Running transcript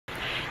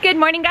Good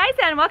morning guys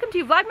and welcome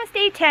to Vlogmas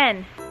Day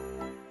 10.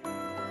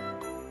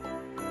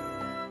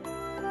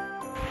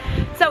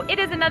 So it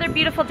is another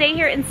beautiful day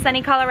here in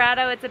sunny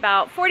Colorado. It's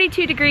about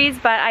 42 degrees,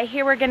 but I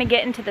hear we're gonna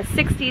get into the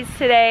 60s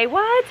today.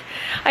 What?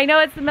 I know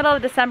it's the middle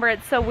of December,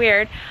 it's so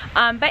weird.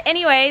 But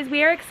anyways,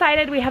 we are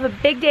excited. We have a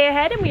big day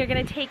ahead and we are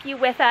gonna take you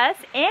with us.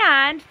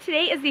 And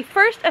today is the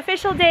first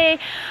official day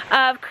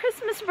of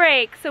Christmas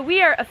break. So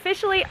we are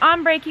officially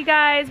on break, you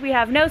guys. We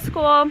have no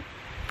school.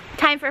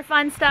 Time for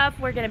fun stuff.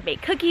 We're gonna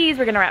bake cookies,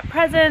 we're gonna wrap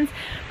presents,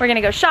 we're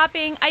gonna go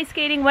shopping, ice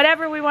skating,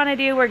 whatever we wanna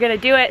do, we're gonna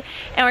do it,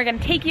 and we're gonna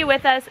take you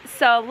with us.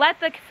 So let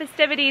the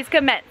festivities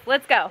commence.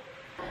 Let's go.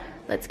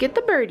 Let's get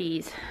the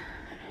birdies.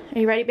 Are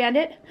you ready,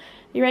 Bandit?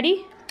 You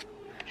ready?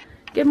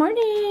 Good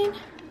morning.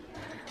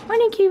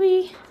 Morning,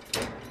 Kiwi.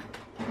 Come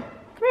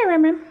here,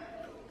 Rim Rim.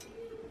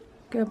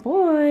 Good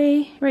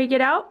boy. Ready to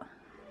get out?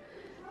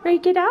 Ready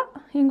to get out?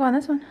 You can go on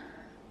this one.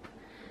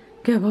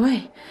 Good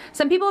boy.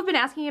 Some people have been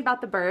asking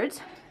about the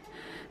birds.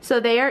 So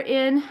they are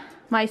in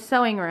my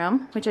sewing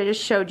room, which I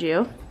just showed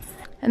you.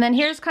 And then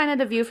here's kind of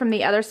the view from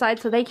the other side.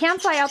 So they can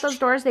fly out those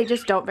doors, they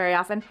just don't very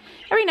often.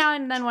 Every now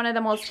and then one of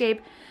them will escape.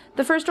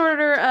 The first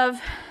order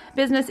of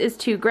business is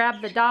to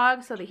grab the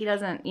dog so that he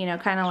doesn't, you know,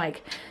 kind of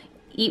like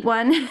eat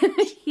one.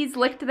 He's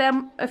licked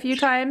them a few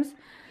times.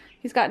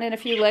 He's gotten in a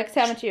few licks,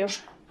 haven't you?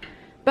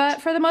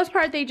 But for the most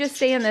part, they just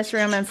stay in this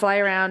room and fly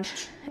around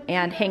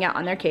and hang out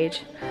on their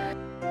cage.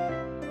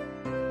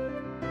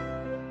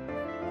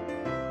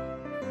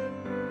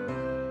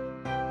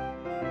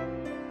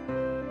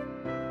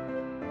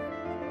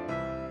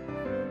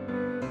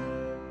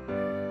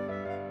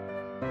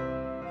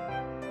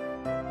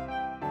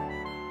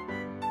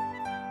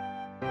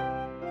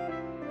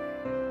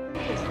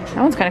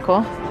 That one's kind of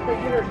cool.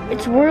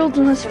 It's world's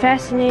most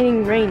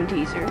fascinating rain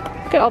teaser.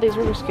 Look at all these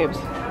Rubik's cubes.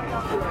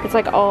 It's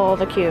like all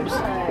the cubes.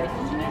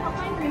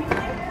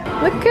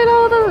 Look at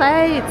all the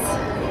lights.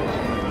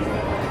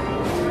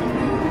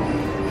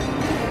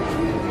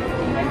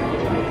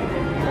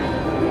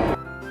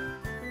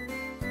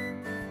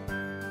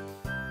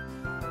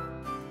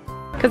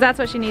 Because that's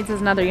what she needs,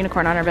 is another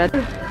unicorn on her bed.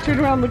 Turn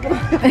around, look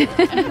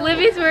at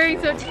Livy's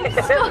wearing so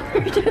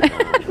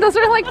Those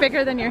are like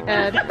bigger than your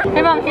head.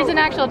 Hey Mom, here's an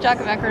actual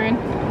chocolate macaroon.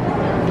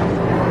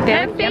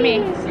 Yeah, yummy.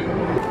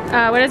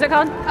 What is it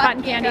called?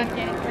 Cotton candy.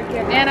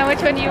 Nana,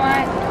 which one do you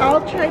want?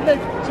 I'll try the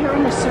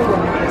tiramisu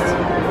one.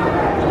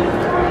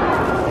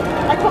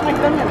 I put my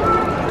thumb in it.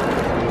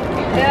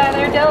 Yeah,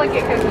 they're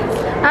delicate cookies.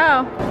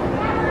 Oh.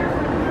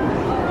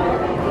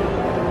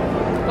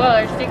 Well,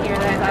 they're stickier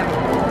than I thought.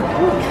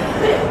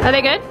 Are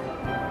they good?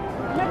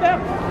 Not bad.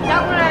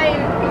 Not what I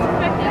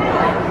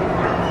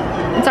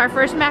expected. It's our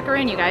first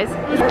macaroon, you guys.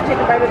 Take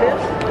a bite of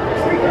this.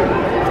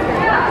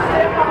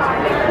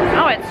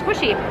 Oh, it's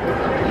squishy.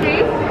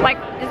 Like,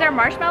 is there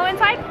marshmallow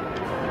inside?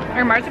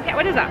 Or marzipan?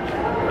 What is that?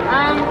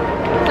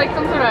 It's like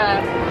some sort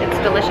of... It's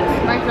delicious.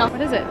 Marshmallow.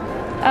 What is it?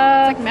 It's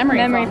like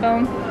memory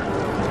foam.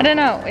 I don't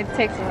know. It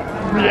takes a...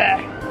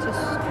 Yeah. It's a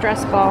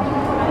stress ball.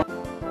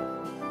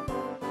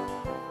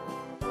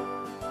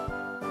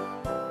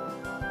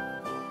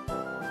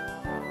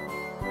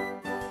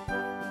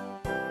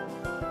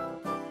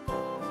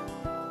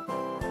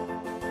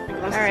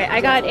 Alright,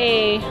 I got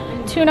a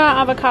tuna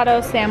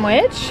avocado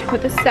sandwich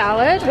with a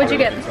salad. What'd you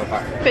get? So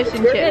far. Fish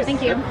and chips.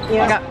 Thank you.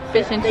 Yeah. I got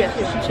fish and chips.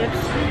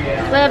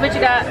 Liv, what you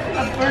got?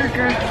 A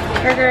burger.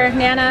 Burger.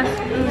 Nana?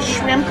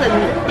 Shrimp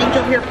and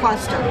angel hair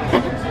pasta.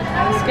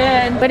 That's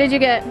good. What did you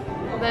get?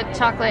 The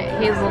chocolate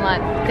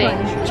hazelnut thing.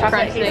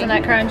 Chocolate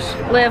hazelnut crunch.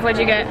 Liv, what'd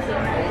you get?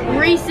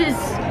 Reese's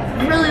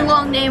really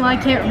long name I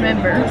can't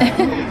remember.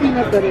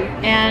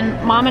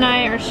 And Mom and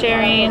I are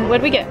sharing, what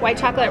did we get? White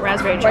chocolate,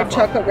 raspberry truffle.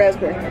 White chocolate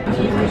raspberry.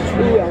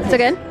 So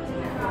good?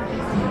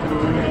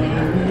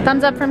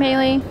 Thumbs up from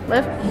Haley.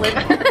 Liv?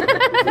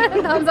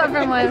 Thumbs up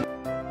from Liv.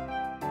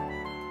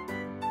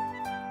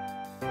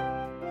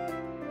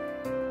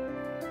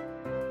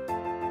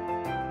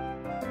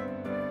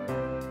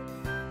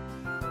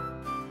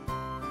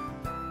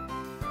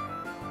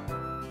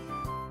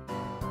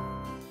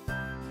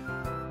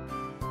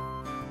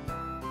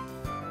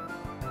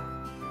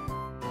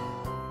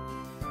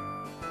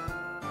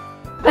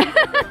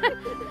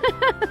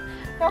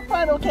 Have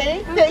fun,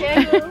 okay?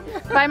 Thank you.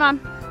 Bye, Mom.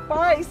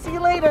 Bye. See you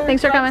later.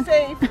 Thanks for coming.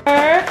 Safe.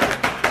 Got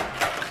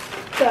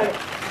it.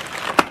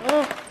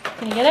 Oh,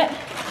 can you get it?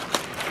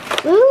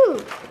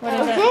 Ooh. What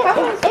is it?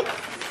 It's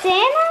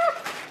Santa?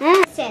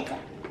 Santa.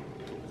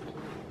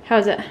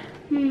 How's it?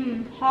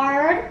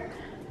 Hard.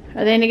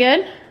 Are they any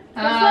good? It's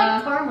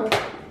like caramel.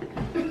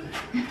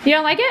 You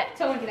don't like it?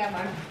 Totally get that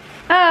one.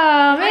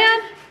 Oh,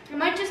 man. It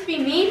might just be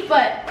me,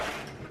 but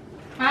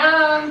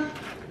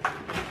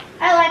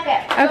I like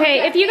it.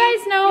 Okay, if you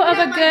guys know of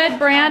a good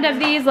brand of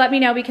these, let me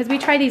know because we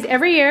try these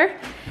every year.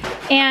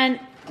 And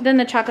then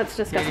the chocolate's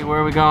disgusting. Hey, where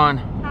are we going?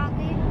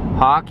 Hockey.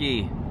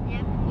 Hockey.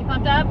 Yep. You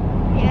pumped up?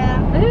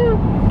 Yeah.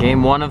 Woo!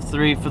 Game 1 of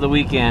 3 for the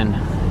weekend.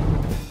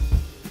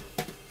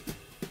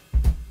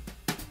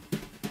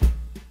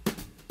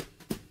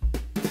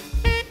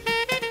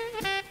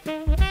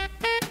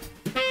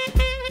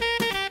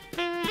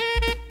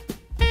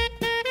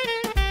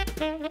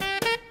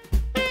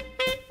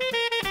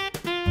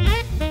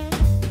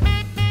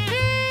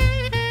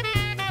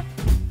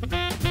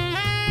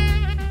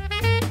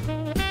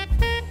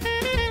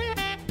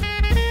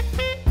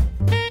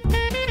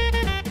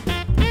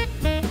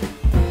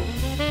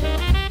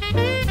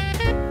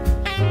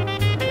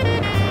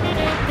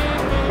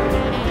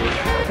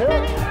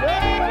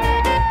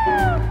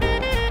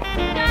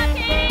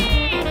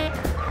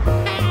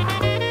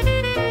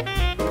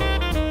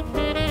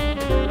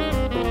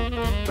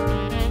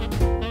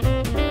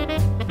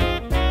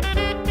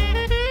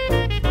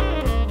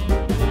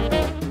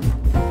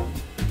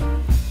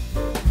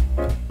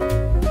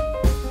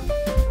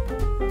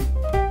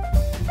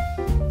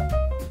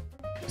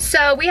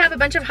 So we have a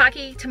bunch of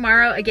hockey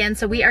tomorrow again,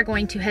 so we are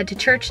going to head to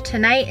church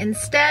tonight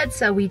instead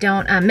so we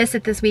don't miss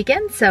it this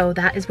weekend. So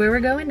that is where we're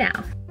going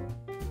now.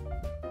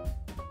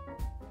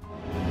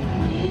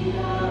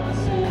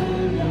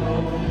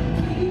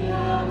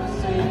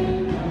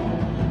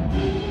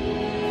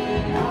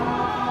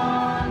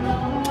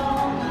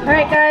 All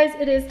right guys,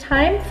 it is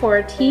time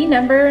for tea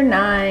number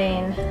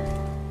 9.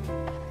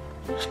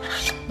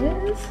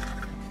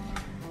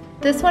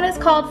 This one is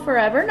called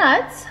Forever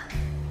Nuts.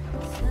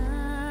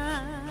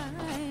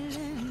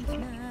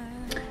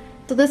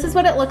 So this is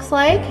what it looks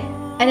like,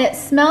 and it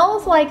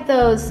smells like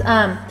those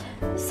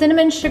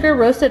cinnamon sugar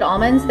roasted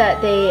almonds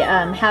that they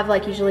have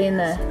like usually in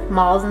the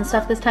malls and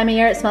stuff this time of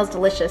year. It smells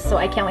delicious, so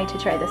I can't wait to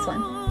try this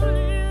one.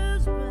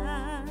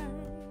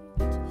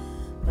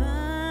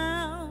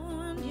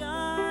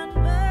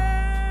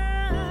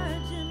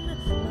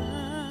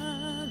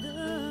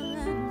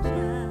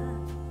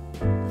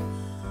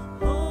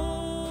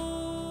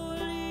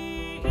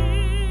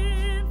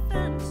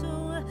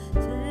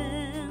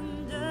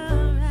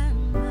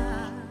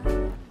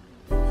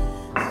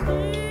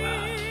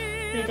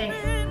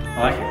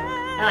 I like it.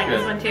 I like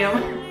this one too.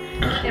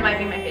 It might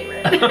be my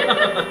favorite.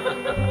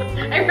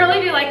 I really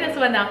do like this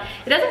one though.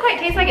 It doesn't quite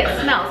taste like it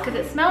smells, because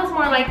it smells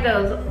more like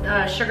those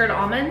sugared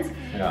almonds,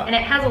 and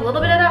it has a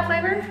little bit of that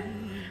flavor.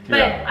 But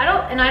I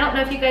don't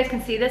know if you guys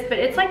can see this, but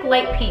it's like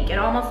light pink. It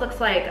almost looks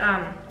like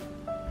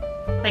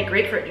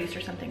grapefruit juice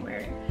or something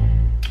weird.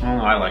 Oh,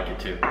 I like it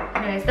too.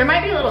 Anyways, there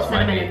might be a little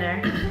cinnamon in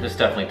there. This is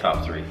definitely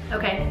top 3.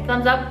 Okay,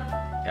 thumbs up.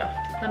 Yeah.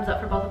 Thumbs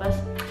up for both of us.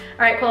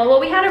 All right, cool. Well,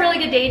 we had a really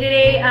good day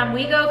today.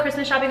 We go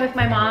Christmas shopping with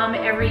my mom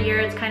every year.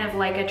 It's kind of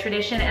like a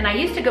tradition. And I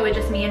used to go with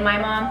just me and my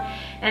mom.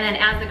 And then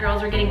as the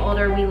girls were getting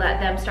older, we let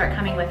them start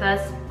coming with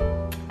us.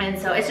 And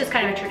so it's just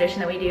kind of a tradition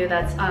that we do.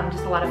 That's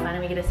just a lot of fun,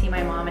 and we get to see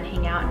my mom and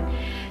hang out. And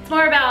it's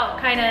more about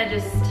kind of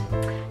just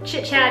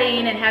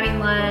chit-chatting and having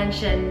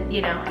lunch and,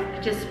 you know,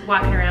 just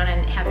walking around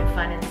and having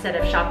fun instead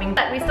of shopping.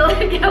 But we still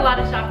did get a lot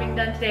of shopping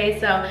done today,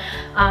 so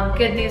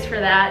good news for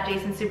that.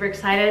 Jason's super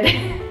excited,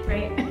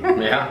 right?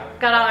 Yeah.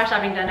 Got all our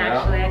shopping done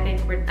actually. I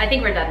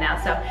think we're done now.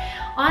 So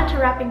on to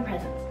wrapping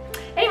presents.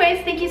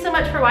 Anyways, thank you so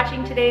much for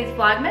watching today's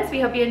Vlogmas. We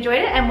hope you enjoyed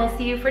it, and we'll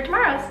see you for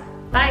tomorrow's.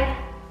 Bye.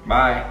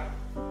 Bye.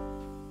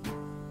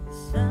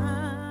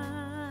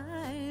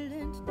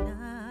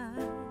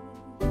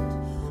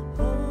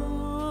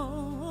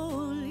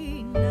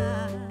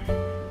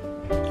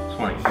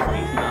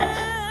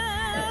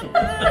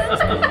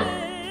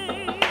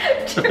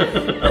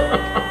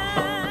 Nuts.